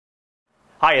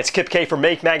Hi, it's Kip K from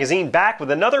Make Magazine, back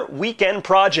with another weekend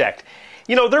project.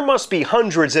 You know, there must be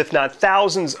hundreds, if not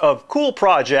thousands, of cool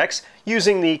projects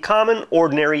using the common,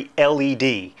 ordinary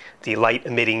LED, the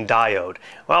light-emitting diode.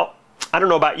 Well, I don't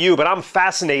know about you, but I'm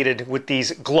fascinated with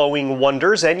these glowing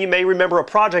wonders, and you may remember a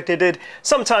project I did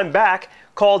some time back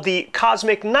called the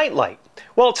Cosmic Nightlight.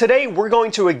 Well, today we're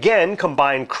going to again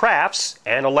combine crafts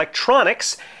and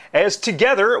electronics as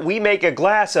together we make a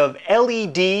glass of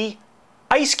LED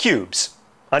ice cubes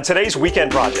on today's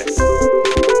weekend project.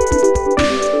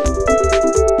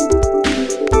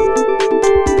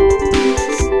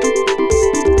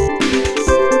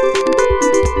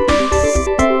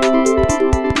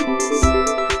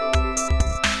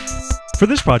 For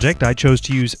this project, I chose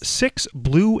to use 6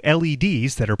 blue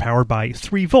LEDs that are powered by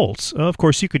 3 volts. Of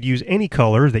course, you could use any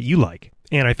color that you like.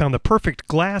 And I found the perfect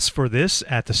glass for this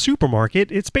at the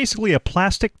supermarket. It's basically a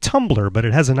plastic tumbler, but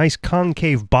it has a nice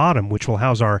concave bottom, which will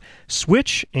house our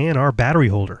switch and our battery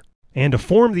holder. And to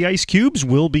form the ice cubes,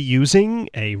 we'll be using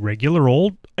a regular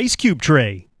old ice cube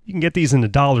tray. You can get these in the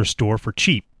dollar store for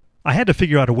cheap. I had to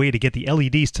figure out a way to get the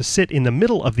LEDs to sit in the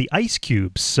middle of the ice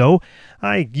cubes, so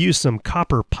I used some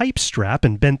copper pipe strap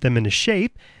and bent them into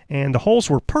shape, and the holes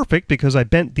were perfect because I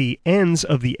bent the ends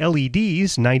of the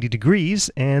LEDs 90 degrees,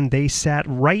 and they sat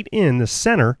right in the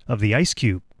center of the ice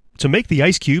cube. To make the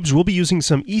ice cubes, we'll be using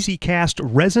some Easy Cast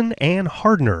resin and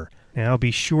hardener. Now be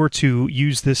sure to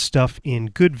use this stuff in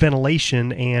good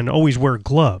ventilation and always wear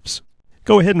gloves.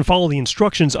 Go ahead and follow the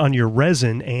instructions on your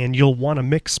resin, and you'll want to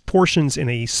mix portions in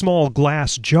a small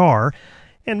glass jar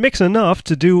and mix enough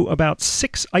to do about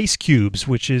 6 ice cubes,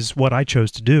 which is what I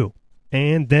chose to do.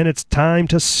 And then it's time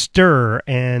to stir,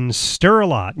 and stir a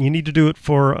lot. You need to do it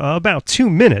for about 2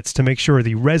 minutes to make sure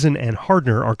the resin and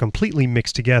hardener are completely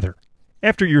mixed together.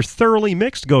 After you're thoroughly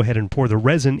mixed, go ahead and pour the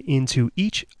resin into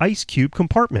each ice cube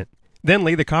compartment. Then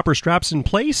lay the copper straps in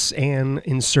place and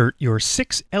insert your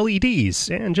 6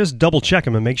 LEDs, and just double check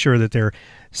them and make sure that they're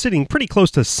sitting pretty close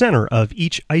to the center of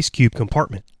each ice cube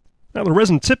compartment. Now, the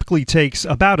resin typically takes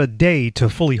about a day to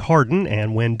fully harden,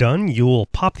 and when done, you'll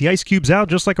pop the ice cubes out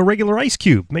just like a regular ice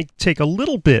cube. It may take a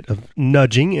little bit of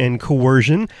nudging and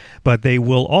coercion, but they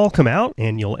will all come out,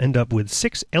 and you'll end up with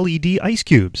 6 LED ice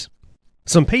cubes.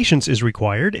 Some patience is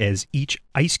required as each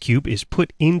ice cube is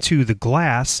put into the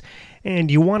glass,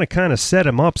 and you want to kind of set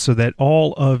them up so that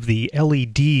all of the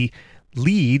LED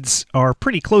leads are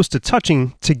pretty close to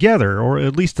touching together, or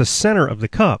at least the center of the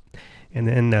cup. And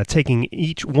then taking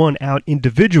each one out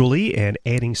individually and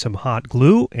adding some hot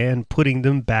glue and putting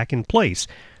them back in place.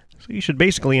 So you should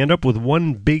basically end up with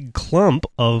one big clump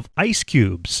of ice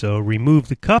cubes. So remove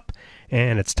the cup,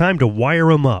 and it's time to wire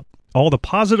them up. All the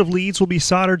positive leads will be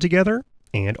soldered together,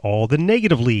 and all the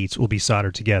negative leads will be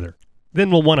soldered together.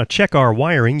 Then we'll want to check our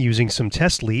wiring using some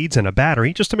test leads and a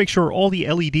battery just to make sure all the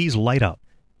LEDs light up.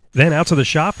 Then out to the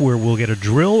shop where we'll get a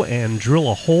drill and drill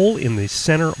a hole in the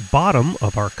center bottom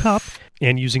of our cup,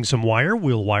 and using some wire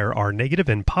we'll wire our negative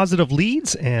and positive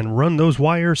leads and run those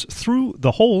wires through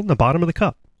the hole in the bottom of the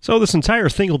cup. So this entire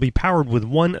thing will be powered with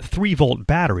one 3-volt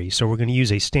battery, so we're going to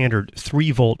use a standard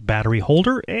 3-volt battery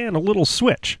holder and a little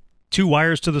switch. 2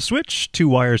 wires to the switch, 2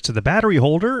 wires to the battery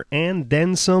holder, and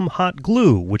then some hot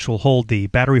glue, which will hold the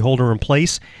battery holder in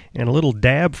place, and a little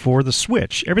dab for the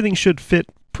switch. Everything should fit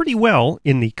pretty well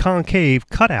in the concave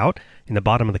cutout in the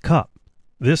bottom of the cup.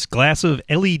 This glass of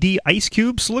LED ice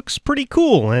cubes looks pretty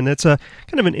cool, and it's a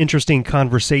kind of an interesting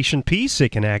conversation piece. It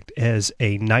can act as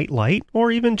a night light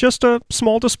or even just a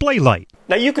small display light.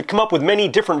 Now, you could come up with many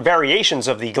different variations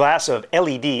of the glass of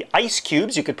LED ice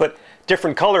cubes. You could put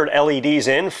different colored LEDs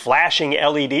in, flashing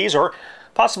LEDs, or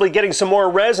possibly getting some more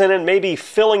resin and maybe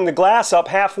filling the glass up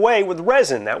halfway with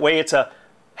resin. That way it's a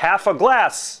half a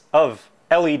glass of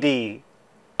LED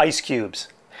ice cubes.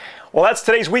 Well, that's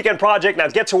today's weekend project. Now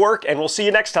get to work, and we'll see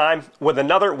you next time with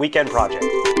another weekend project.